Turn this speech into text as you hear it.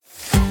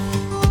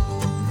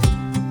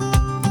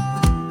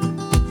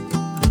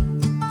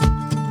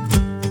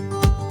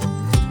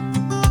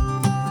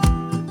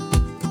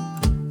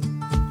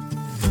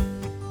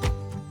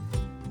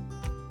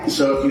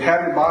you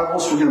have your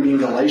Bibles, we're going to be in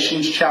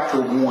Galatians chapter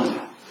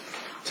 1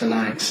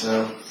 tonight.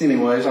 So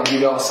anyways, I'll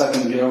give y'all a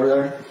second to get over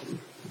there.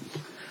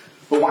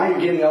 But while you're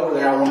getting over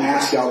there, I want to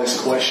ask y'all this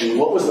question.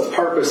 What was the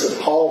purpose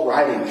of Paul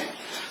writing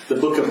the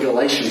book of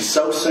Galatians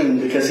so soon?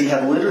 Because he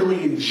had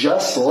literally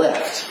just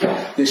left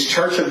this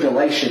church of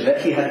Galatia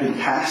that he had been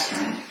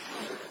pastoring.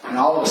 And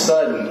all of a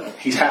sudden,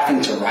 he's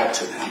having to write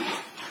to them.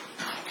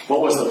 What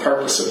was the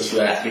purpose of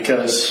that?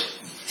 Because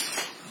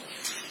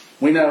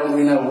we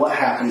know what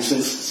happened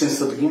since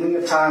the beginning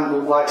of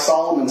time. Like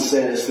Solomon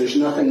says, there's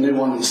nothing new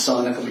under the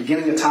sun. At the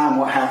beginning of time,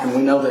 what happened?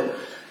 We know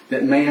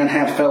that man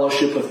had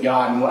fellowship with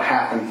God, and what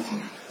happened?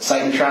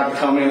 Satan tried to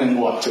come in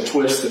and to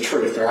twist the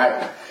truth,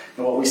 right?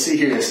 And what we see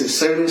here is as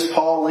soon as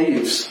Paul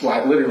leaves,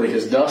 like literally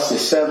his dust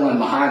is settling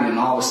behind him,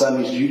 all of a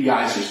sudden these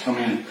Judaizers come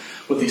in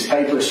with these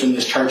papers from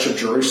this church of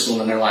Jerusalem,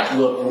 and they're like,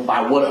 look,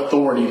 by what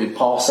authority did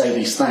Paul say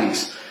these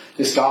things?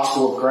 This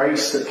gospel of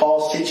grace that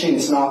Paul's teaching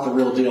is not the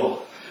real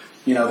deal.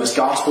 This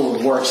gospel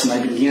of works, and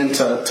they begin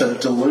to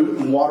dilute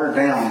and water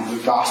down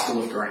the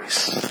gospel of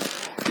grace.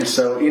 And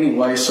so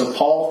anyway, so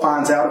Paul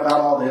finds out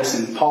about all this,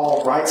 and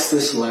Paul writes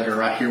this letter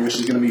right here, which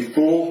is going to be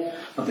full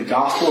of the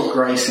gospel of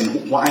grace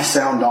and why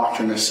sound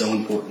doctrine is so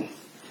important.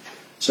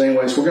 So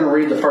anyways, we're going to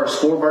read the first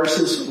 4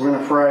 verses, we're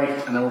going to pray,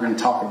 and then we're going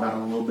to talk about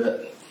it a little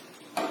bit.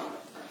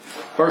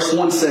 Verse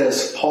 1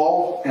 says,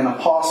 Paul, an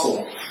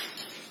apostle,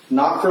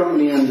 not from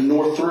men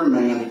nor through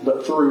man,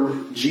 but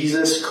through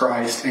Jesus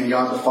Christ and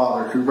God the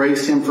Father, who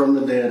raised him from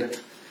the dead,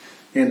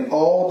 and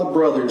all the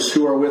brothers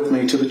who are with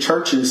me, to the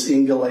churches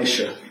in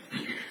Galatia.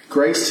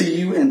 Grace to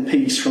you and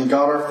peace from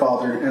God our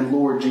Father and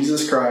Lord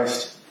Jesus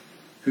Christ,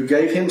 who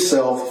gave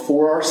himself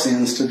for our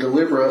sins to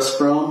deliver us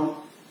from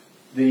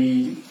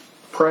the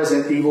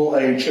present evil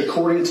age,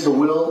 according to the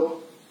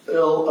will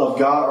of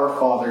God our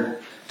Father,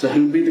 to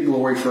whom be the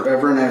glory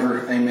forever and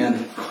ever.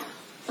 Amen.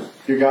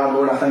 Dear God,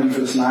 Lord, I thank you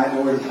for this night,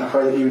 Lord. I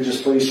pray that you would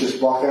please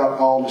block out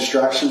all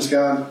distractions,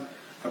 God.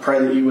 I pray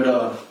that you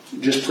would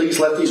just please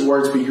let these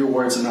words be your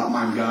words and not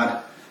mine,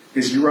 God.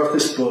 Because you wrote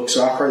this book,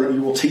 so I pray that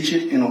you will teach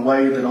it in a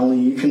way that only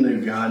you can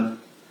do, God.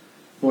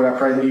 Lord, I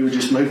pray that you would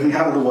just move me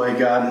out of the way,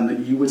 God, and that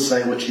you would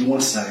say what you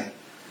want to say.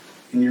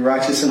 In your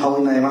righteous and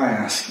holy name I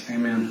ask.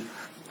 Amen.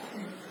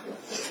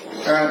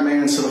 All right,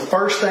 man. So the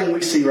first thing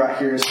we see right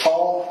here is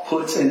Paul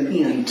puts an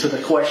end to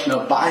the question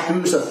of by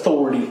whose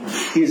authority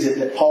is it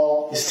that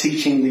Paul is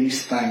teaching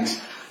these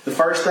things. The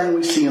first thing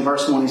we see in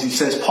verse 1 is he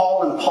says,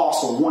 Paul, an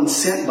apostle, one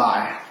sent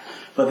by.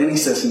 But then he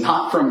says,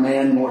 not from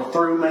man, nor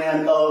through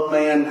man, of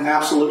man,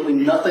 absolutely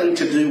nothing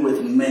to do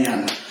with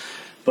man.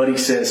 But he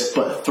says,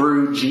 but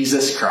through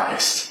Jesus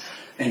Christ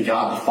and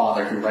God the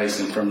Father who raised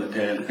him from the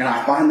dead. And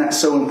I find that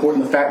so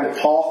important, the fact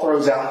that Paul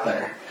throws out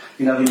there.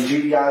 These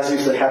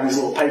Judaizers that have these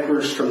little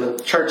papers from the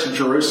church of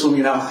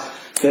Jerusalem,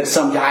 that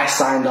some guy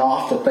signed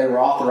off that they were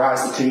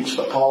authorized to teach.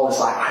 But Paul is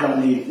like, I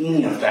don't need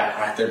any of that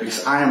right there,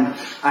 because I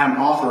am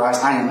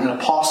authorized. I am an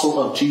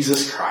apostle of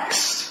Jesus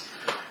Christ.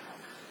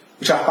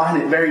 Which I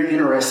find it very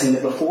interesting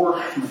that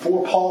before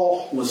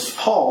Paul was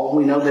Paul,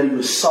 we know that he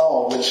was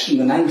Saul, which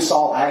the name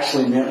Saul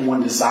actually meant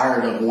one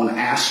desired of, one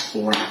asked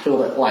for. And I feel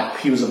that like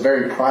he was a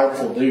very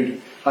prideful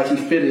dude. Like he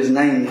fit his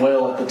name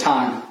well at the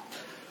time.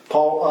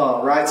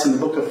 Paul writes in the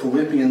book of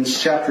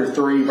Philippians chapter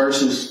 3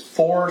 verses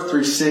 4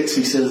 through 6.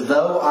 He says,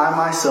 though I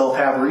myself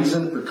have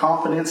reason for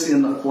confidence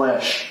in the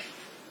flesh.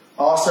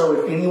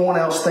 Also, if anyone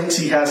else thinks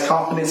he has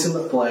confidence in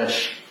the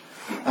flesh,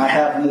 I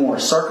have more.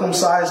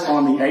 Circumcised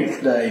on the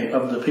 8th day,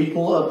 of the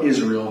people of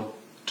Israel,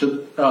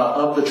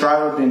 of the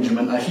tribe of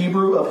Benjamin, a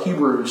Hebrew of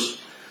Hebrews,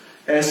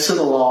 as to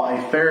the law, a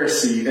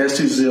Pharisee, as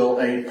to zeal,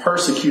 a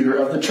persecutor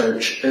of the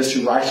church, as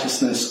to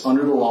righteousness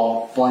under the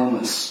law,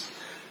 blameless.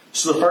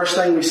 So the first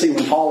thing we see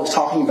when Paul is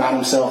talking about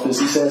himself is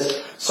he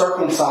says,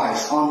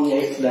 circumcised on the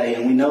 8th day.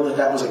 And we know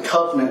that was a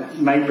covenant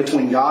made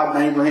between God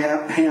and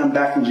Abraham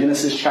back in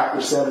Genesis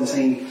chapter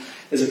 17.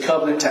 Is a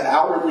covenant to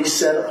outwardly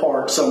set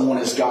apart someone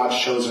as God's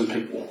chosen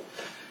people.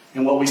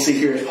 And what we see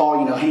here is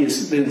Paul, he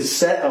has been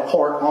set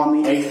apart on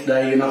the 8th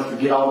day.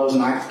 Forget all those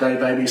 9th day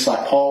babies,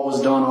 like Paul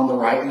was done on the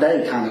right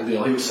day kind of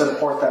deal. He was set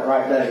apart that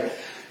right day.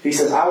 He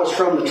says, I was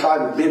from the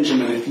tribe of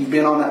Benjamin. If you've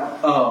been on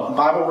that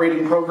Bible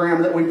reading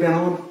program that we've been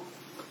on,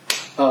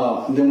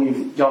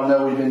 then y'all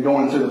know we've been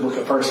going through the book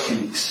of 1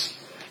 Kings.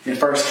 In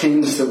 1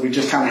 Kings, that we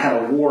just kind of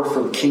had a war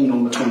for the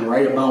kingdom between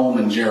Rehoboam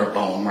and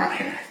Jeroboam right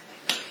here.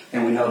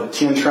 And we know that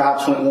 10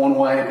 tribes went one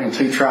way and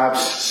 2 tribes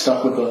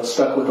stuck with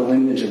the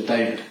lineage of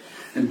David.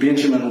 And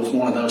Benjamin was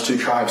one of those 2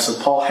 tribes. So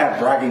Paul had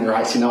bragging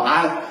rights. I'm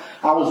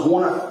from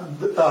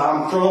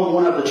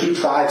one of the 2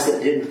 tribes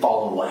that didn't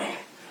fall away.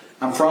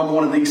 I'm from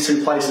one of these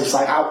 2 places.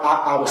 Like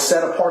I was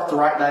set apart the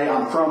right day.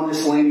 I'm from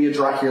this lineage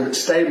right here that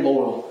stayed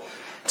loyal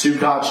to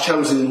God's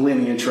chosen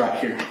lineage right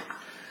here.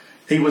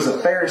 He was a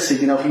Pharisee.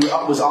 He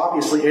was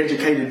obviously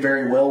educated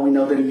very well. We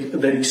know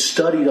that he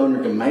studied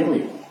under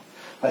Gamaliel.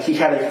 He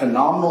had a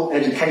phenomenal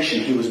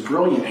education. He was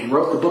brilliant. He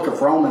wrote the book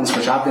of Romans,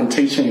 which I've been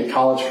teaching at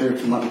college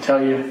groups. And let me tell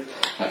you,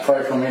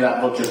 pray for me, that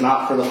book is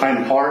not for the faint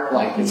of heart.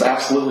 It's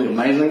absolutely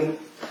amazing.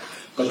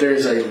 But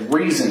there's a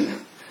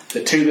reason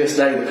that to this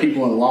day the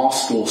people in law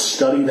school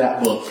study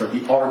that book for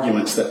the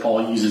arguments that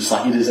Paul uses.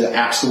 Like, it is an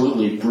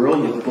absolutely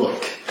brilliant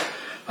book.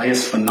 Like,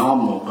 it's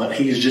phenomenal, but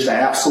he is just an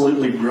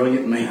absolutely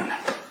brilliant man.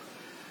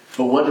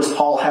 But what does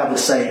Paul have to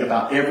say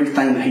about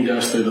everything that he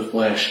does through the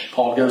flesh?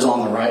 Paul goes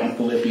on to write in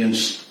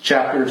Philippians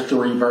chapter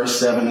 3, verse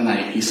 7 and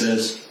 8. He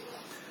says,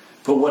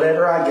 "But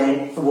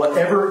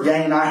whatever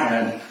gain I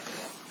had,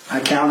 I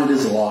counted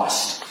as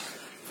loss.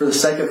 For the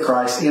sake of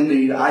Christ,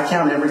 indeed, I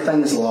count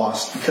everything as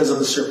lost because of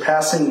the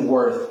surpassing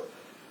worth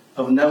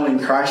of knowing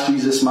Christ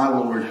Jesus my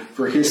Lord.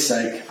 For his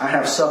sake, I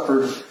have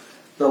suffered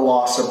the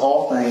loss of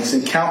all things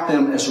and count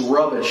them as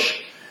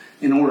rubbish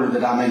in order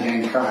that I may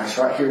gain Christ."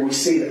 Right here we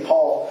see that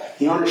Paul,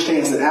 he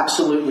understands that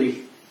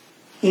absolutely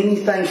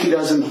anything he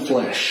does in the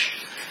flesh,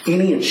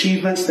 any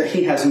achievements that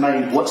he has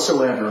made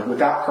whatsoever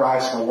without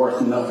Christ are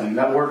worth nothing.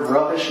 That word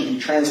rubbish, if you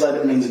translate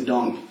it, means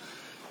dung.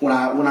 When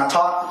I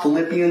taught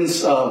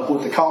Philippians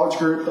with the college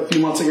group a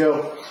few months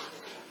ago,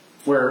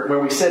 where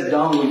we said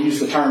dung, we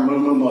used the term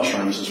moo-moo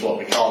mushrooms is what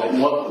we called it.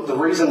 And the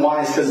reason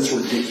why is because it's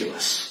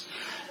ridiculous.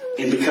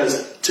 And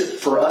because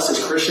for us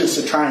as Christians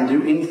to try and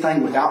do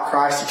anything without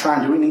Christ, to try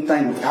and do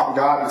anything without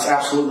God, it's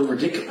absolutely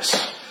ridiculous.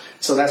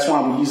 So that's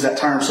why we use that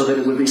term, so that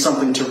it would be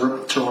something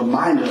to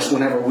remind us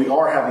whenever we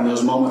are having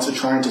those moments of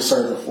trying to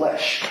serve the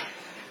flesh,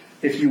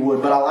 if you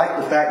would. But I like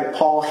the fact that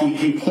Paul,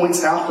 he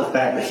points out the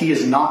fact that he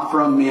is not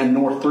from man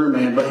nor through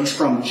man, but he's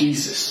from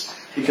Jesus.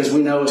 Because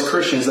we know as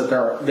Christians that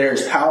there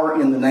is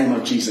power in the name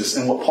of Jesus.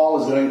 And what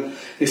Paul is doing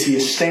is he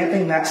is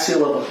stamping that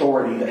seal of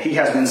authority that he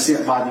has been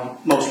sent by the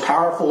most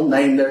powerful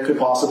name there could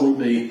possibly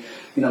be.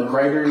 You know,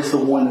 greater is the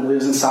one that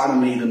lives inside of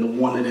me than the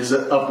one that is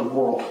of the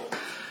world.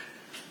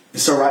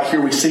 And so right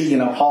here we see,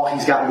 Paul,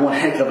 he's got one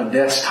heck of a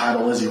desk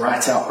title as he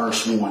writes out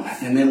verse 1.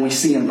 And then we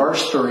see in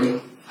verse 3,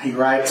 he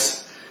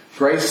writes,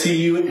 "Grace to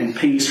you and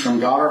peace from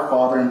God our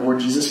Father and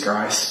Lord Jesus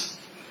Christ."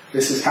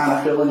 This is kind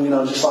of feeling,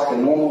 just like a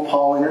normal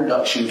Paul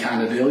introduction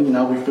kind of deal.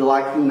 We feel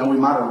like, we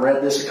might have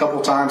read this a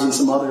couple times in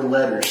some other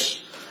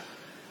letters.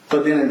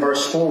 But then in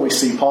verse 4 we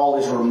see Paul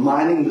is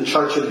reminding the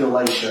church of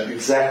Galatia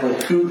exactly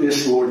who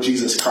this Lord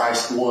Jesus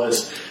Christ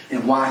was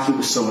and why he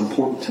was so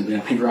important to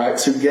them. He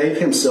writes, "Who gave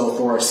himself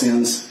for our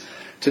sins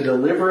to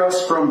deliver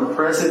us from the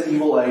present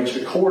evil age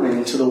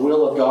according to the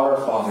will of God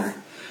our Father,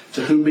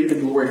 to whom be the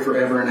glory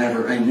forever and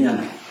ever.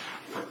 Amen."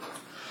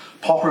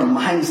 Paul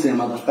reminds them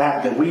of the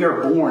fact that we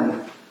are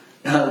born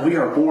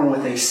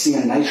with a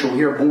sin nature.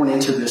 We are born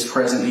into this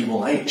present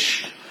evil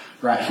age.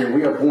 Right here,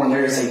 we are born.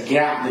 There is a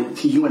gap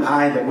that you and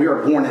I, that we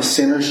are born as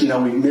sinners.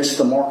 We missed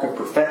the mark of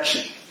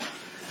perfection.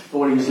 But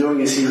what he was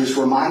doing is he was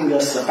reminding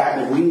us of the fact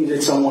that we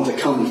needed someone to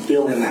come and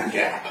fill in that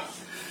gap.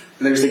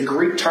 And there's a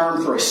Greek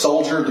term for a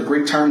soldier. The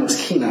Greek term was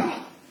kino.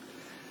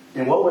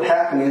 And what would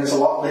happen is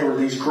there were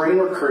these green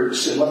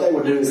recruits, and what they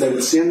would do is they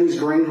would send these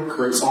green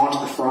recruits onto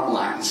the front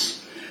lines.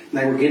 And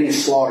they were getting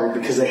slaughtered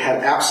because they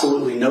had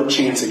absolutely no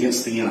chance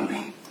against the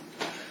enemy.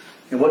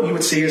 And what you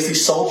would see is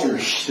these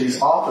soldiers, these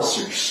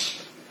officers,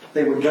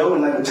 they would go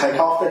and they would take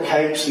off their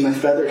capes and their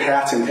feathered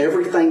hats and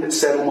everything that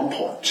set them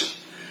apart.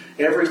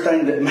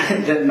 Everything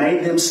that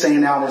made them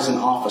stand out as an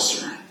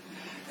officer.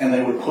 And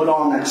they would put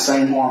on that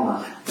same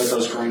armor that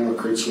those green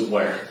recruits would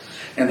wear.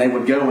 And they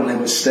would go and they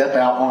would step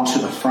out onto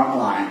the front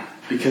line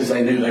because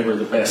they knew they were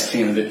the best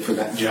candidate for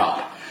that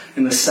job.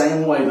 In the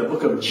same way, the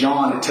book of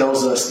John, it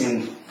tells us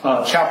in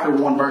chapter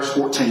 1, verse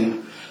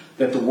 14,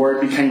 that the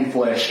Word became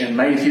flesh and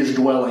made his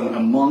dwelling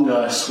among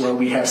us, where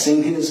we have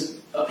seen his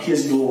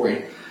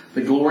glory,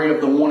 the glory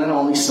of the one and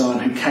only Son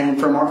who came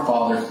from our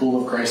Father,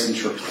 full of grace and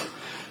truth.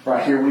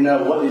 Right here we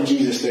know, what did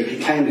Jesus do? He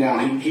came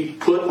down, he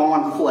put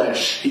on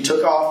flesh, he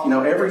took off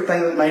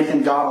everything that made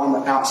him God on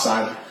the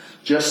outside,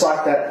 just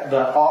like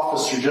the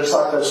officer, just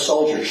like those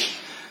soldiers.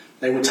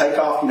 They would take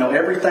off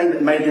everything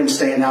that made them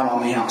stand out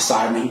on the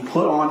outside, and he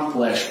put on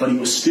flesh, but he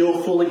was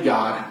still fully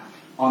God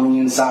on the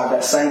inside.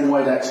 That same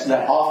way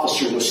that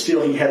officer was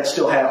still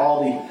had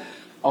all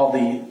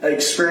the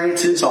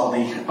experiences, all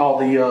the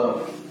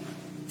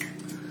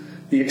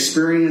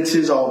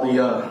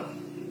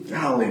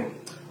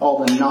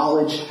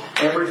knowledge,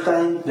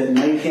 everything that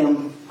made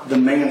him the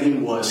man he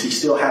was. He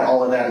still had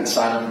all of that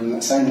inside of him. In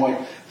that same way,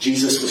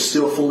 Jesus was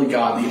still fully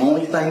God. The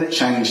only thing that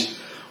changed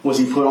was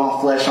he put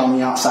on flesh on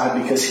the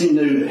outside because he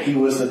knew that he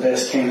was the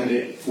best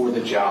candidate for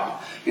the job.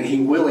 And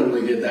he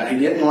willingly did that. He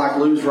didn't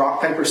lose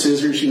rock, paper,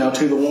 scissors,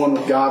 to the one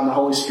with God and the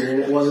Holy Spirit.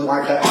 It wasn't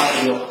like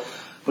that deal.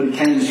 But he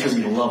came because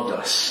he loved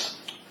us.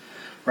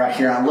 Right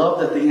here, I love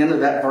that at the end of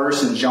that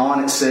verse in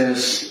John, it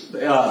says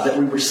that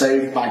we were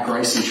saved by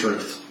grace and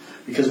truth.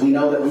 Because we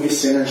know that we as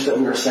sinners, that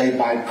we are saved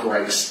by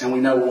grace. And we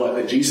know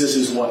that Jesus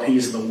is He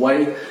is the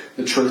way,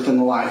 the truth, and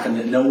the life. And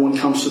that no one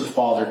comes to the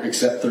Father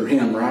except through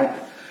Him, right?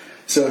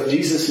 So if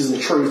Jesus is the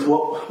truth,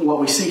 what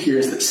we see here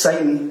is that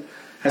Satan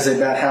has a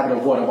bad habit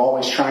of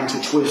always trying to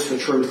twist the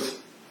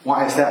truth.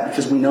 Why is that?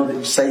 Because we know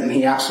that Satan,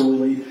 he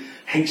absolutely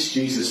hates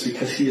Jesus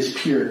because he is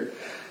pure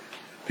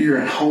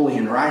and holy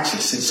and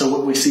righteous. And so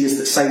what we see is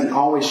that Satan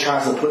always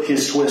tries to put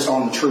his twist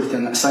on the truth.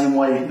 In that same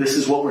way, this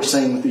is what we're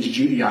seeing with these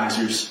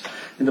Judaizers,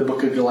 in the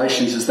book of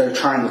Galatians is they're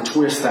trying to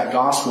twist that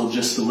gospel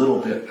just a little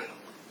bit.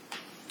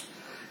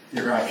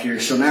 Get right here.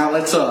 So now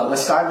let's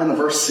dive into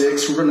verse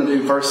 6. We're going to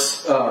do we're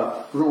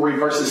going to read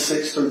verses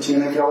 6 through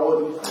 10 if y'all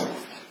would.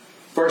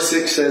 Verse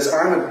 6 says,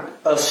 I'm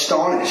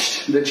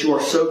astonished that you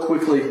are so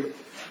quickly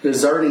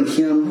deserting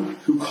him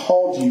who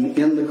called you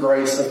in the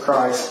grace of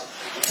Christ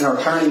and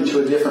are turning to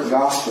a different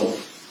gospel.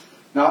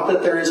 Not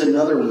that there is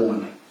another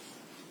one,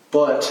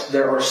 but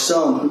there are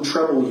some who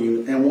trouble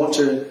you and want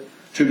to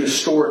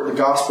distort the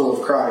gospel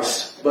of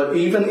Christ. But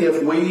even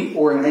if we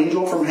or an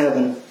angel from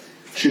heaven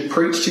should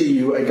preach to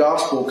you a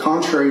gospel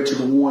contrary to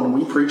the one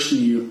we preach to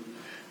you,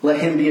 let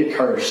him be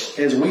accursed.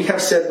 As we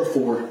have said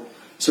before,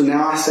 so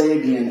now I say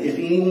again, if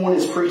anyone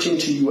is preaching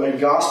to you a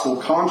gospel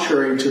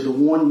contrary to the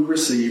one you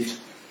received,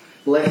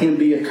 let him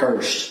be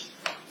accursed.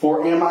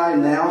 For am I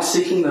now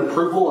seeking the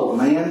approval of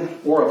man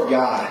or of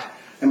God?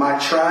 Am I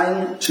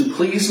trying to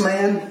please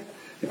man?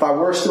 If I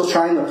were still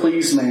trying to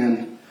please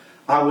man,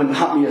 I would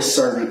not be a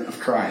servant of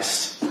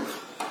Christ.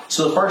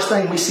 So the first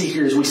thing we see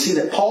here is we see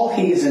that Paul,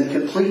 he is in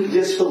complete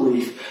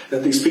disbelief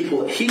that these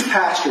people that he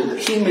pastored, that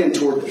he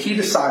mentored, that he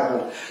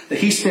discipled, that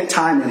he spent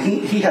time in,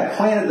 he had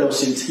planted those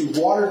seeds, he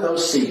watered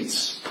those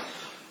seeds.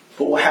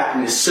 But what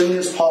happened? As soon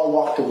as Paul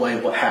walked away,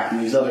 what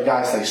happened? These other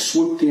guys, they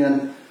swooped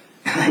in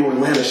and they were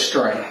led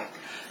astray.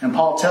 And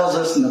Paul tells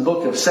us in the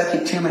book of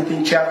 2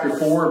 Timothy chapter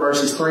 4,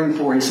 verses 3 and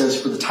 4, he says,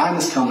 for the time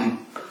is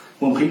coming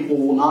when people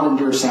will not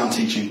endure sound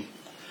teaching,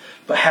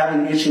 but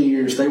having itching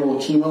ears, they will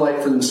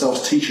accumulate for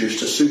themselves teachers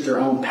to suit their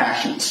own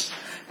passions,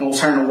 and will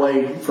turn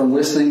away from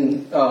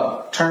listening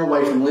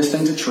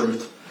to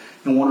truth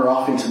and wander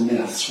off into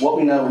myths. What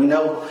we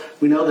know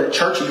that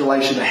Church of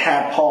Galatia, they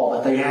had Paul,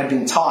 that they had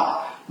been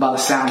taught by the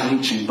sound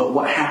teaching. But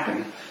what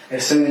happened?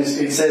 As soon as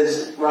it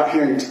says right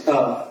here in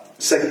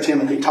 2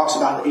 Timothy, it talks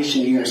about the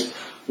itching ears.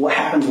 What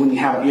happens when you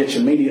have an itch?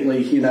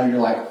 Immediately, you're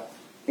like,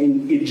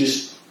 and it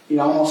just,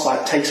 almost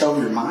like takes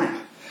over your mind.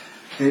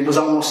 And it was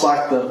almost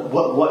like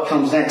what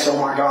comes next? Oh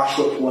my gosh,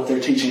 look what they're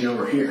teaching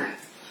over here.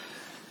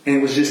 And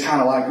it was just kind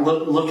of like,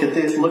 look at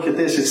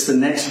this. It's the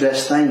next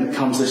best thing that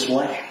comes this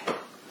way.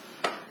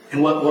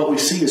 And what we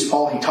see is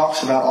Paul, he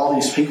talks about all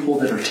these people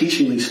that are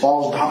teaching these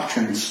false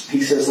doctrines.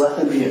 He says, let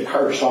them be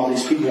accursed, all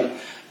these people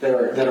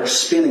that are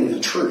spinning the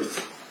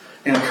truth.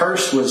 And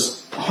accursed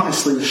was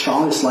honestly the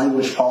strongest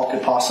language Paul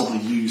could possibly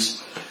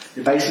use.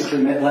 It basically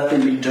meant let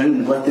them be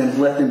doomed, let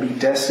them be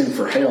destined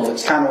for hell.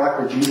 It's kind of like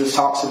where Jesus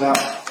talks about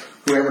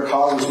whoever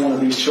causes one of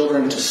these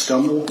children to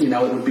stumble,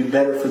 it would be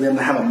better for them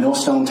to have a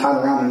millstone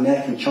tied around their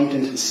neck and chunked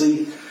into the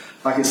sea.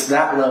 Like it's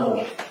that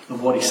level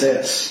of what he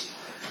says.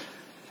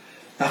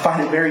 I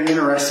find it very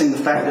interesting the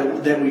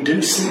fact that we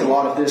do see a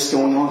lot of this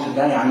going on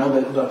today. I know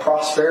that the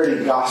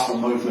prosperity gospel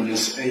movement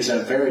is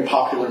a very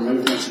popular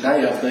movement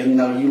today. Of the,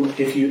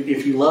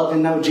 if you love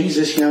and know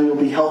Jesus, you'll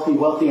be healthy,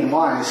 wealthy, and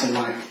wise. And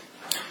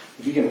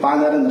if you can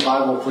find that in the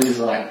Bible, please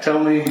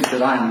tell me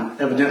that I'm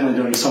evidently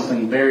doing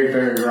something very,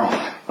 very wrong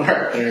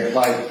right there.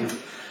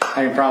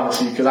 I can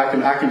promise you, because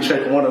I can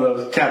check one of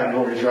those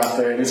categories right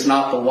there, and it's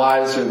not the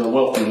wise or the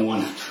wealthy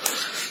one.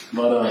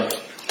 But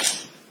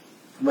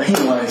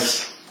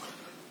anyways.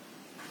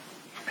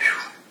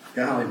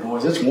 Golly,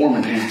 boys, it's warm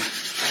in here.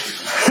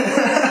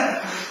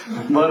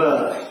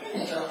 But,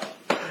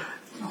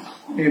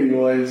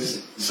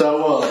 anyways,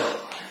 so,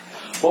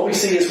 what we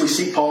see is we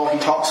see Paul, he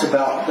talks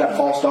about that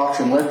false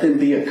doctrine, let them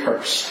be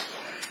accursed.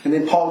 And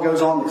then Paul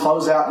goes on to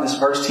close out in this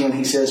verse 10,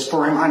 he says,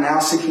 for am I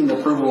now seeking the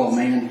approval of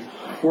man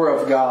or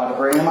of God,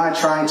 or am I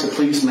trying to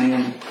please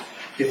man?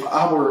 If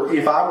I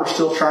were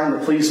still trying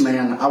to please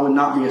man, I would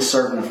not be a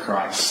servant of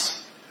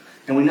Christ.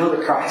 And we know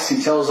that Christ,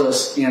 he tells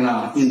us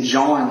in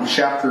John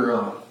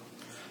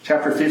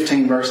chapter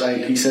 15, verse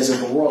 8, he says, if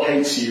the world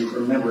hates you,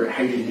 remember it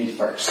hated me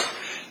first.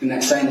 In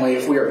that same way,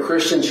 if we are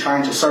Christians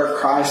trying to serve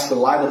Christ, the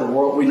light of the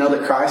world, we know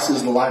that Christ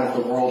is the light of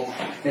the world.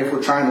 And if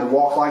we're trying to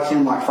walk like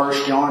him, like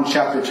 1 John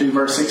chapter 2,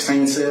 verse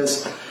 16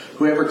 says,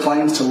 whoever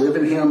claims to live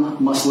in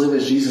him must live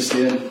as Jesus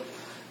did.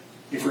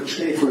 If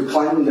we're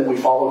claiming that we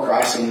follow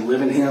Christ and we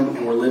live in him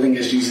and we're living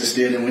as Jesus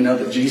did, and we know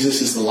that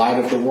Jesus is the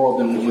light of the world,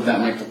 then would that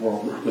make the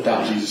world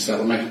without Jesus? That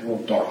would make the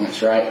world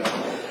darkness, right?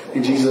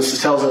 And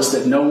Jesus tells us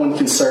that no one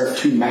can serve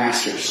two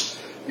masters,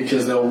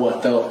 because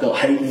they'll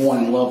hate one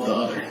and love the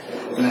other.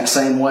 In that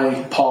same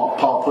way,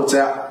 Paul puts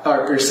out,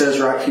 or says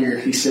right here,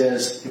 he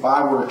says, if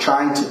I were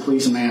trying to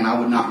please man, I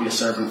would not be a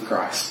servant of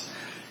Christ.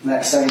 In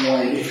that same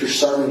way, if you're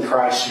serving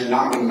Christ, you're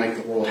not going to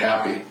make the world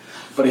happy.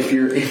 But if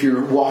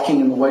you're walking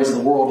in the ways of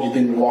the world,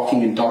 then you're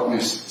walking in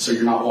darkness, so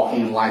you're not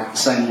walking in light, the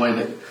same way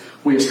that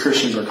we as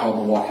Christians are called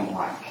to walk in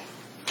light.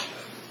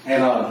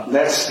 And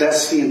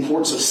that's the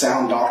importance of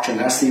sound doctrine.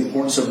 That's the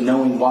importance of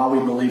knowing why we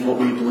believe what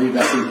we believe.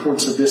 That's the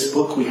importance of this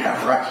book we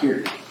have right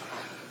here.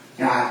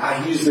 And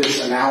I use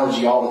this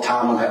analogy all the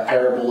time on that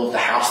parable of the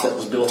house that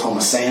was built on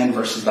the sand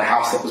versus the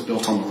house that was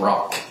built on the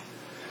rock.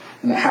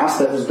 And the house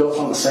that was built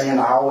on the sand,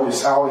 I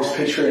always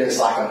picture it as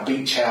like a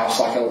beach house,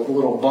 like a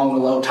little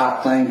bungalow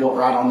type thing built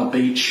right on the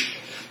beach.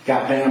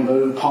 Got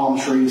bamboo, palm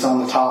trees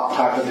on the top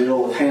type of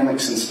deal with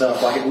hammocks and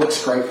stuff. Like it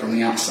looks great from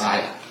the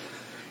outside.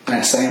 In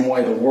that same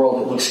way, the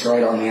world, it looks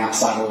great on the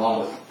outside a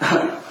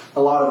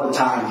lot of the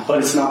time, but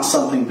it's not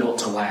something built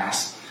to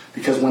last.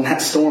 Because when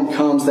that storm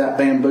comes, that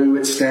bamboo,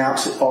 it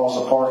snaps, it falls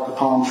apart, the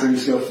palm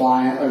trees go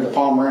flying, or the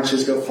palm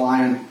branches go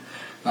flying,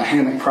 the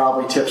hammock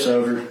probably tips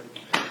over.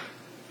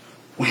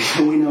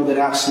 We know that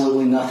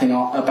absolutely nothing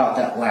about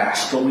that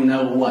lasts, but we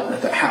know what?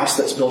 That the house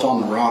that's built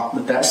on the rock,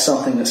 that's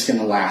something that's going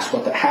to last.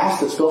 But the house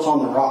that's built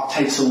on the rock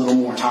takes a little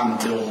more time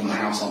to build than the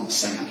house on the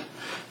sand.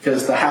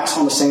 Because the house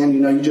on the sand,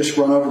 you just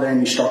run over there and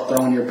you start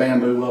throwing your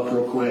bamboo up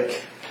real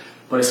quick.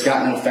 But it's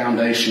got no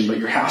foundation. But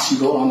your house you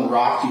built on the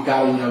rock, you've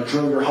got to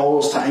drill your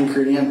holes to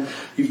anchor it in.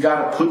 You've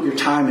got to put your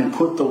time in,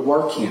 put the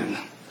work in.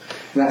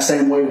 In that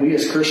same way, we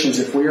as Christians,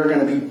 if we are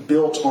going to be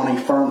built on a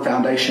firm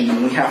foundation,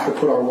 then we have to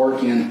put our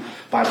work in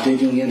by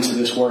digging into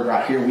this word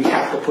right here. We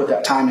have to put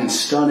that time in,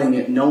 studying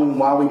it, knowing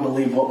why we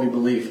believe what we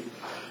believe.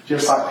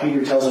 Just like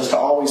Peter tells us to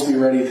always be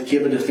ready to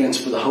give a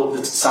defense for the hope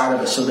that's inside of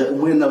us, so that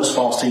when those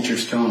false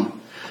teachers come,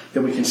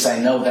 that we can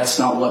say, no, that's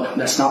not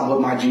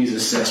what my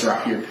Jesus says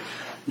right here.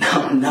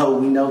 No,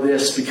 we know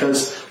this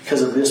because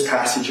of this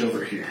passage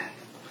over here.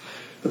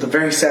 But the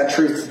very sad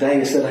truth today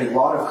is that a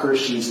lot of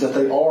Christians, that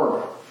they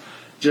are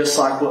just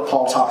like what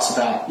Paul talks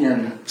about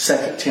in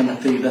 2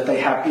 Timothy, that they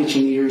have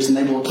itching ears and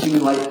they will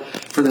accumulate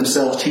for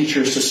themselves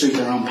teachers to suit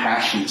their own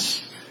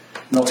passions.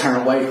 And they'll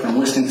turn away from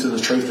listening to the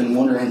truth and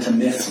wander into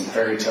myths and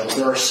fairy tales.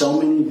 There are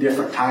so many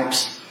different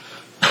types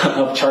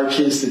of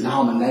churches,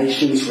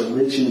 denominations,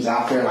 religions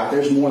out there. Like,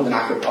 there's more than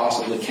I could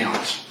possibly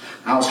count.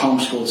 I was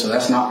homeschooled, so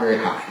that's not very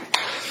high.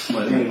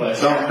 But anyway,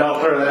 don't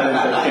throw that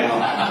into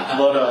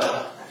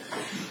account.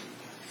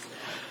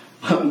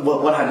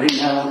 But what I do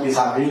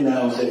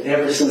know is that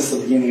ever since the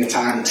beginning of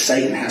time, that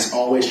Satan has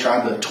always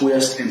tried to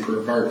twist and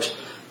pervert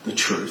the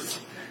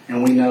truth.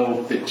 And we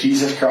know that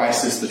Jesus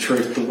Christ is the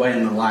truth, the way,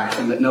 and the life,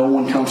 and that no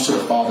one comes to the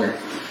Father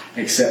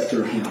except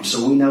through Him.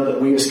 So we know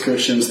that we as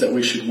Christians, that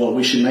we should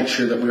make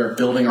sure that we are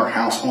building our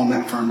house on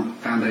that firm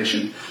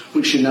foundation.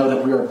 We should know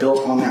that we are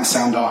built on that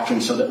sound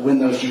doctrine, so that when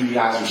those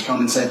Judaizers come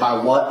and say,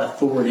 by what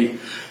authority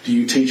do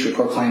you teach or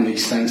proclaim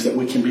these things, that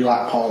we can be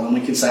like Paul and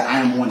we can say, I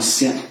am one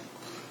sent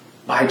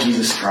by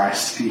Jesus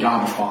Christ and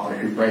God the Father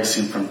who raised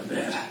Him from the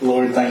dead.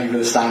 Lord, thank you for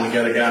this time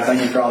together, God.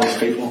 Thank you for all these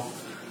people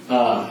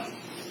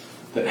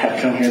that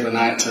have come here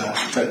tonight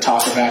to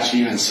talk about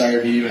you and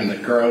serve you and to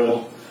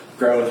grow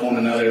with one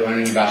another,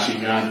 learning about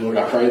you, God. Lord,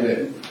 I pray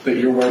that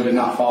your word did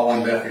not fall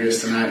on deaf ears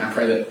tonight. And I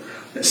pray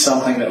that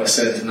something that was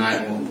said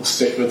tonight will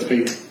stick with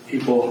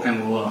people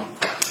and will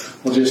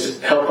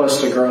just help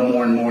us to grow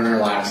more and more in our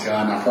lives,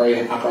 God.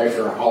 And I pray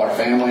for all our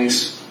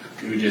families.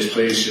 You would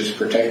please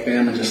protect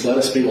them and just let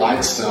us be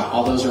lights to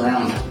all those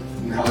around.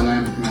 In your holy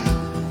name, amen.